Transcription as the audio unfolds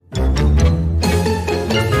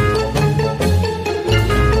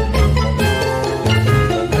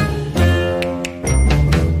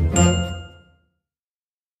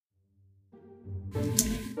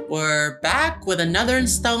with another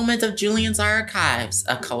installment of Julian's Archives,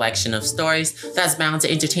 a collection of stories that's bound to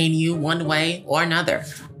entertain you one way or another.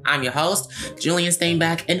 I'm your host, Julian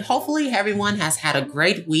Steinbeck, and hopefully everyone has had a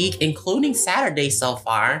great week, including Saturday so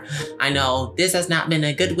far. I know this has not been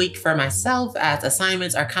a good week for myself, as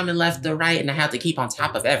assignments are coming left to right and I have to keep on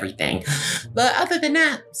top of everything. But other than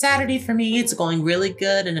that, Saturday for me, it's going really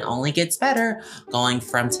good and it only gets better going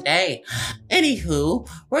from today. Anywho,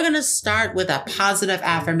 we're going to start with a positive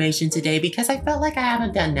affirmation today because I felt like I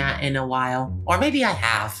haven't done that in a while. Or maybe I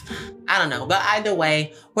have. I don't know. But either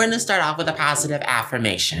way, we're going to start off with a positive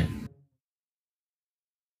affirmation.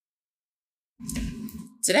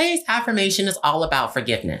 Today's affirmation is all about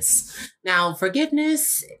forgiveness. Now,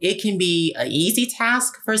 forgiveness, it can be an easy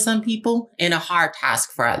task for some people and a hard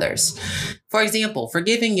task for others. For example,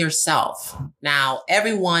 forgiving yourself. Now,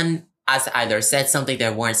 everyone has either said something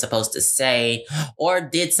they weren't supposed to say or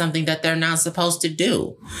did something that they're not supposed to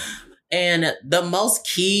do. And the most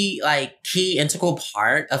key integral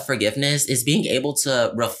part of forgiveness is being able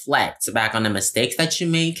to reflect back on the mistakes that you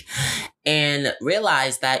make and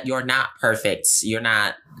realize that you're not perfect. You're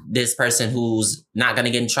not this person who's not going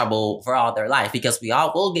to get in trouble for all their life, because we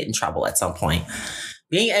all will get in trouble at some point.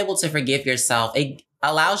 Being able to forgive yourself, it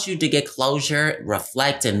allows you to get closure,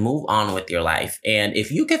 reflect, and move on with your life. And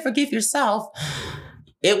if you can forgive yourself,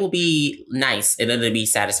 it will be nice and it'll be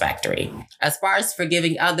satisfactory. As far as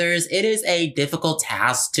forgiving others, it is a difficult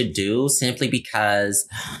task to do simply because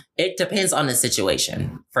it depends on the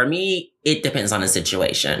situation. For me, it depends on the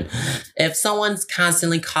situation. If someone's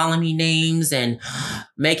constantly calling me names and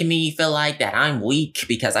making me feel like that I'm weak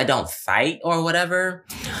because I don't fight or whatever,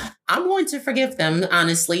 I'm going to forgive them,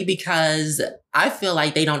 honestly, because I feel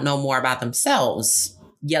like they don't know more about themselves,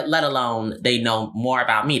 yet let alone they know more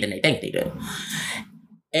about me than they think they do.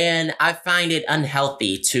 And I find it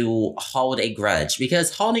unhealthy to hold a grudge,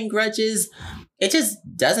 because holding grudges, it just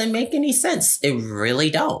doesn't make any sense. It really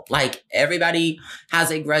don't. Like, everybody has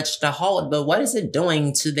a grudge to hold, but what is it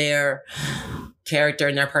doing to their character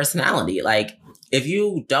and their personality? Like, if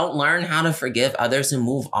you don't learn how to forgive others and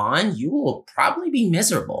move on, you will probably be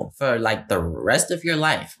miserable for like the rest of your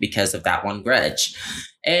life because of that one grudge.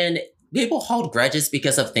 And people hold grudges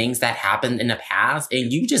because of things that happened in the past,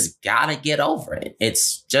 and you just gotta get over it.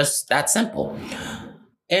 It's just that simple.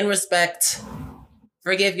 In respect,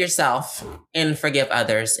 forgive yourself and forgive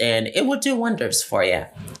others, and it will do wonders for you.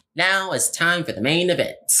 Now it's time for the main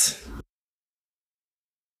event.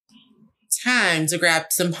 Time to grab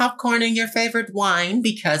some popcorn and your favorite wine,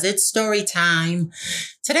 because it's story time.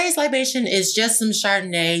 Today's libation is just some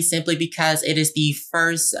Chardonnay, simply because it is the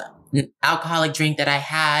first alcoholic drink that I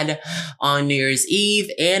had on New Year's Eve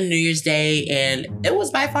and New Year's Day, and it was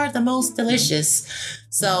by far the most delicious.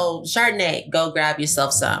 So Chardonnay, go grab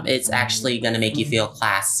yourself some. It's actually going to make you feel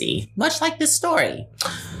classy, much like this story.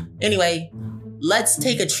 Anyway, let's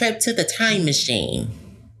take a trip to the time machine.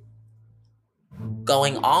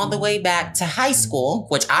 Going all the way back to high school,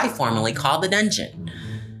 which I formerly called the dungeon.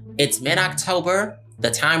 It's mid-October.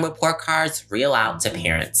 The time report cards reel out to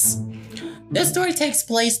parents. This story takes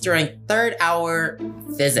place during third hour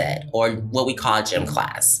phys ed, or what we call gym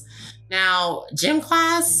class. Now, gym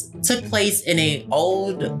class took place in an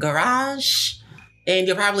old garage, and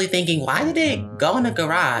you're probably thinking, why did it go in a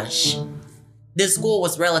garage? This school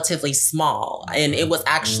was relatively small, and it was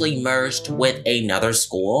actually merged with another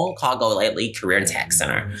school called Golightly Career and Tech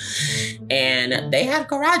Center. And they had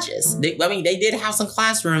garages. They did have some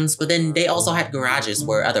classrooms, but then they also had garages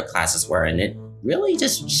where other classes were, and it really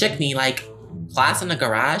just shook me, like, class in a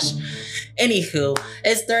garage? Anywho,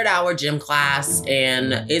 it's third hour gym class,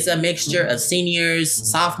 and it's a mixture of seniors,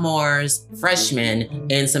 sophomores, freshmen,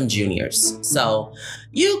 and some juniors. So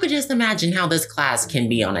you could just imagine how this class can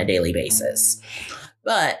be on a daily basis.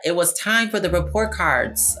 But it was time for the report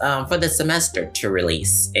cards for the semester to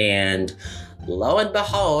release, and lo and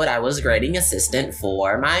behold, I was grading assistant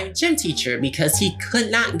for my gym teacher, because he could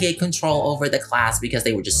not get control over the class because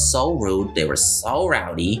they were just so rude. They were so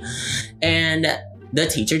rowdy, and the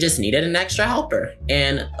teacher just needed an extra helper.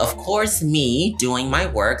 And of course, me doing my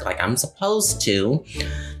work like I'm supposed to,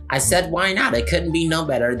 I said, why not? It couldn't be no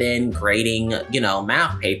better than grading,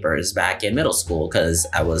 math papers back in middle school, because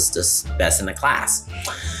I was just best in the class.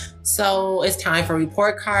 So it's time for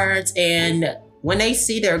report cards, and when they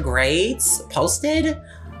see their grades posted,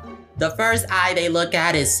 the first eye they look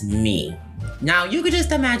at is me. Now, you could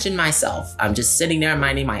just imagine myself. I'm just sitting there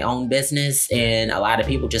minding my own business, and a lot of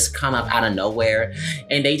people just come up out of nowhere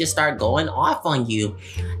and they just start going off on you.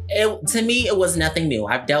 To me, it was nothing new.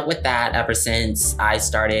 I've dealt with that ever since I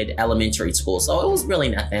started elementary school, so it was really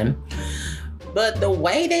nothing. But the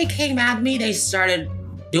way they came at me, they started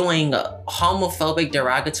doing homophobic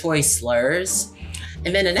derogatory slurs.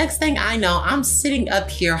 And then the next thing I know, I'm sitting up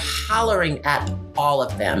here hollering at all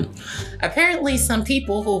of them. Apparently, some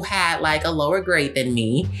people who had like a lower grade than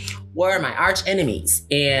me were my arch enemies,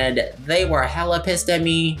 and they were hella pissed at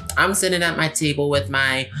me. I'm sitting at my table with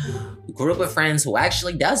my group of friends who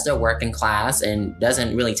actually does their work in class and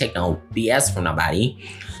doesn't really take no BS from nobody.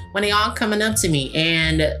 When they all coming up to me,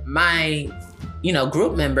 and my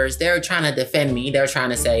group members, they're trying to defend me. They're trying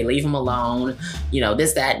to say, leave him alone,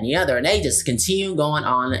 this, that, and the other. And they just continue going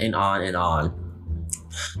on and on and on.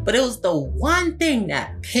 But it was the one thing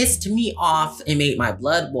that pissed me off and made my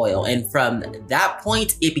blood boil. And from that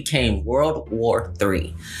point, it became World War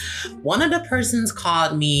III. One of the persons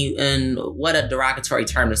called me, and what a derogatory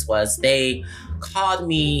term this was, they called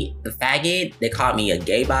me a faggot. They called me a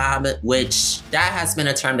gay bob, which that has been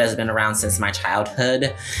a term that's been around since my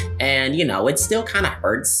childhood. And, it still kind of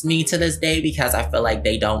hurts me to this day because I feel like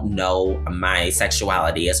they don't know my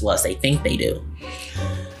sexuality as well as they think they do.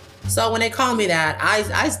 So when they called me that,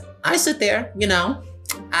 I stood there,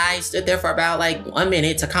 I stood there for about like 1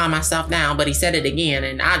 minute to calm myself down, but he said it again,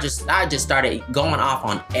 and I just started going off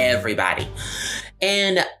on everybody.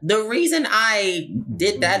 And the reason I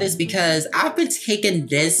did that is because I've been taking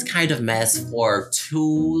this kind of mess for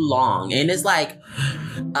too long. And it's like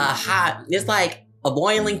it's like a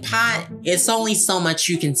boiling pot. It's only so much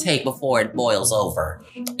you can take before it boils over.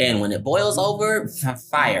 And when it boils over,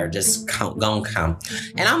 fire just gonna come.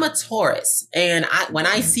 And I'm a Taurus. And when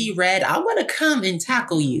I see red, I'm gonna come and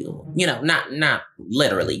tackle you. Not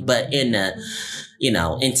literally, but in a,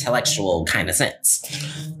 intellectual kind of sense.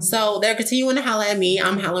 So they're continuing to holler at me.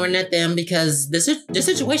 I'm hollering at them because the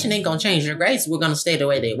situation ain't gonna change. Your grades were gonna stay the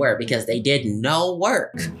way they were because they did no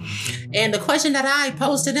work. And the question that I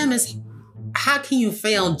posed to them is, how can you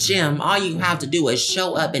fail gym? All you have to do is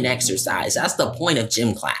show up and exercise. That's the point of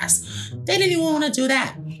gym class. They didn't even want to do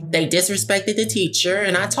that. They disrespected the teacher,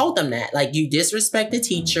 and I told them that. Like, you disrespect the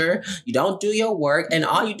teacher, you don't do your work, and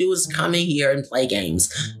all you do is come in here and play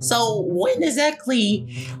games. So when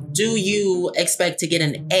exactly do you expect to get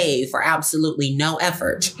an A for absolutely no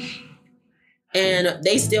effort? And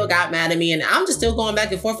they still got mad at me, and I'm just still going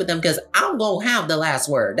back and forth with them because I'm going to have the last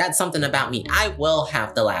word. That's something about me. I will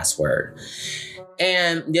have the last word.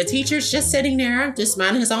 And the teacher's just sitting there, just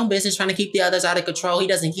minding his own business, trying to keep the others out of control. He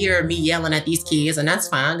doesn't hear me yelling at these kids, and that's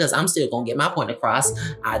fine because I'm still going to get my point across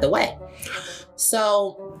either way.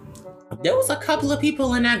 So there was a couple of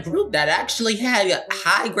people in that group that actually had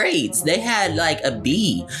high grades. They had like a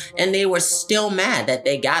B, and they were still mad that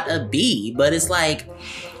they got a B. But it's like,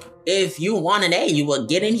 if you want an A, you would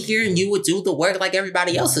get in here and you would do the work like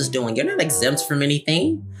everybody else is doing. You're not exempt from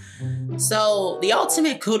anything. So the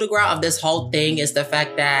ultimate coup de grace of this whole thing is the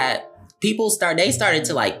fact that they started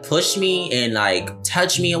to like push me and like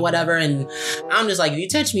touch me or whatever. And I'm just like, if you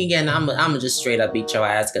touch me again, I'm gonna just straight up beat your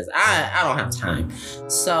ass because I don't have time.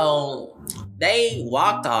 So they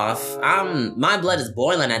walked off. My blood is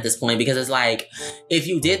boiling at this point because it's like, if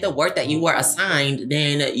you did the work that you were assigned,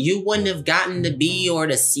 then you wouldn't have gotten the B or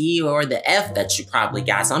the C or the F that you probably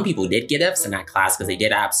got. Some people did get Fs in that class because they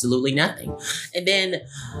did absolutely nothing. And then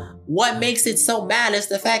what makes it so bad is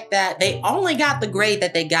the fact that they only got the grade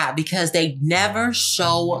that they got because they never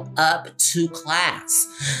show up to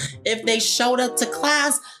class. If they showed up to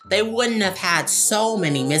class, they wouldn't have had so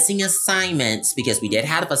many missing assignments because we did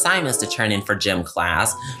have assignments to turn in for gym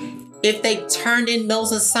class. If they turned in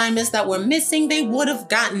those assignments that were missing, they would have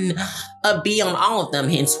gotten a B on all of them,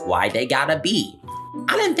 hence why they got a B.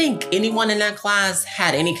 I didn't think anyone in that class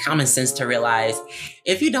had any common sense to realize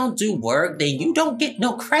if you don't do work, then you don't get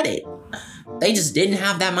no credit. They just didn't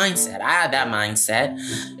have that mindset. I had that mindset.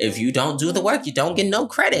 If you don't do the work, you don't get no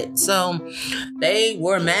credit. So they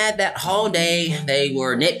were mad that whole day. They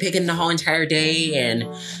were nitpicking the whole entire day. And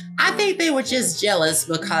I think they were just jealous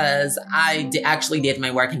because I actually did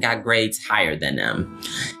my work and got grades higher than them.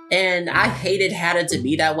 And I had it to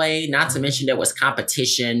be that way. Not to mention there was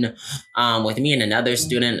competition with me and another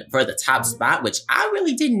student for the top spot, which I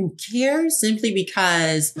really didn't care simply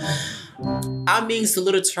because I'm being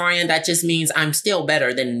salutatorian. That just means I'm still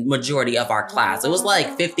better than majority of our class. It was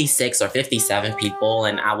like 56 or 57 people,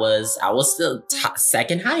 and I was still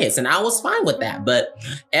second highest, and I was fine with that. But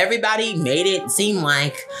everybody made it seem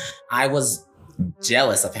like I was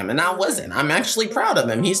jealous of him, and I wasn't. I'm actually proud of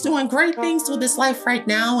him. He's doing great things with his life right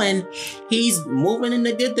now, and he's moving in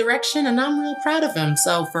a good direction, and I'm real proud of him.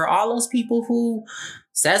 So for all those people who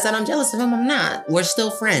says that I'm jealous of him, I'm not. We're still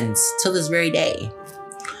friends till this very day.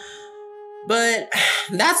 But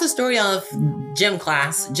that's the story of gym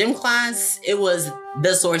class. Gym class, it was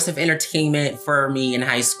the source of entertainment for me in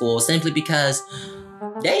high school simply because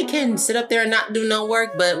they can sit up there and not do no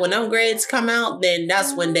work, but when them grades come out, then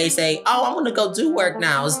that's when they say, oh, I want to go do work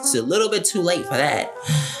now. It's a little bit too late for that.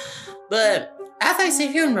 But as I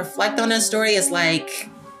sit here and reflect on that story, it's like,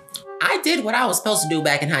 I did what I was supposed to do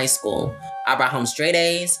back in high school. I brought home straight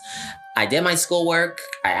A's. I did my schoolwork.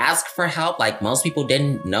 I asked for help, like most people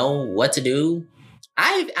didn't know what to do.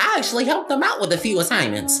 I actually helped them out with a few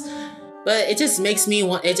assignments. But it just makes me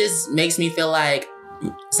feel like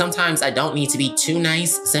sometimes I don't need to be too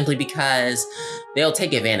nice simply because they'll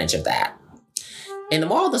take advantage of that. And the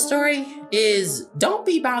moral of the story is, don't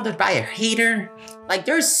be bothered by a hater. Like,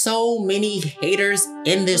 there's so many haters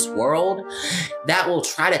in this world that will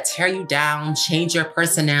try to tear you down, change your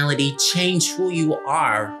personality, change who you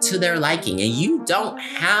are to their liking. And you don't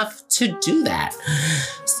have to do that.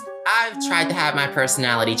 I've tried to have my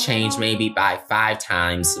personality changed maybe by 5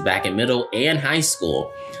 times back in middle and high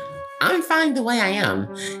school. I'm fine the way I am.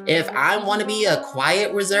 If I want to be a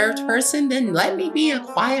quiet, reserved person, then let me be a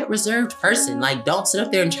quiet, reserved person. Like, don't sit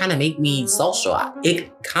up there and try to make me social.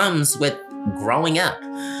 It comes with growing up.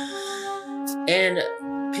 And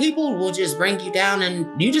people will just bring you down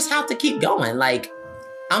and you just have to keep going. Like,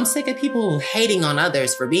 I'm sick of people hating on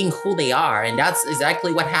others for being who they are. And that's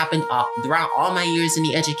exactly what happened throughout all my years in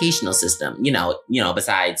the educational system. You know,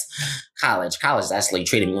 besides college. College actually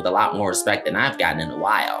treated me with a lot more respect than I've gotten in a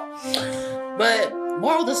while. But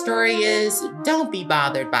moral of the story is, don't be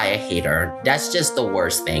bothered by a hater. That's just the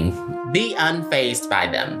worst thing. Be unfazed by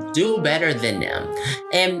them. Do better than them.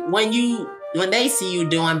 And when they see you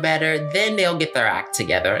doing better, then they'll get their act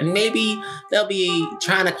together. And maybe they'll be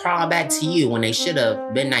trying to crawl back to you when they should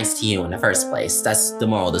have been nice to you in the first place. That's the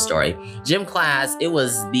moral of the story. Gym class, it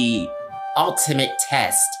was the ultimate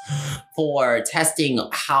test for testing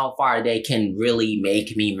how far they can really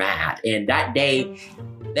make me mad. And that day,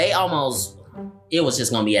 it was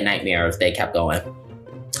just going to be a nightmare if they kept going.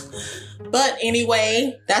 But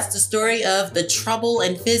anyway, that's the story of the trouble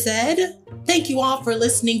in phys ed. Thank you all for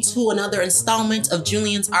listening to another installment of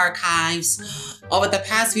Julian's Archives. Over the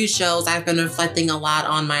past few shows, I've been reflecting a lot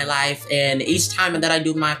on my life, and each time that I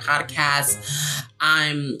do my podcast,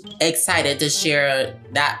 I'm excited to share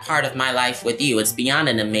that part of my life with you. It's beyond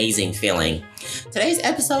an amazing feeling. Today's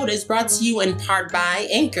episode is brought to you in part by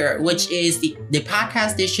Anchor, which is the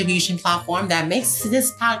podcast distribution platform that makes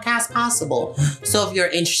this podcast possible. So if you're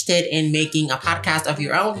interested in making a podcast of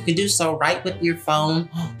your own, you can do so right with your phone,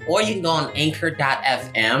 or you can go on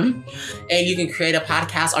anchor.fm and you can create a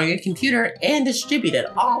podcast on your computer and distribute it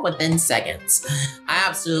all within seconds. I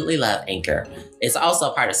absolutely love Anchor. It's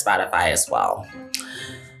also part of Spotify as well.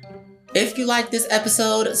 If you like this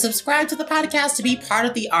episode, subscribe to the podcast to be part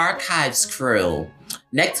of the Archives crew.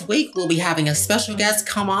 Next week, we'll be having a special guest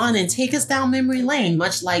come on and take us down memory lane,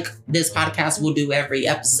 much like this podcast will do every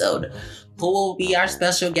episode. Who will be our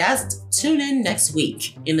special guest? Tune in next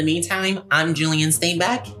week. In the meantime, I'm Julian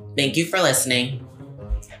Steinbeck. Thank you for listening.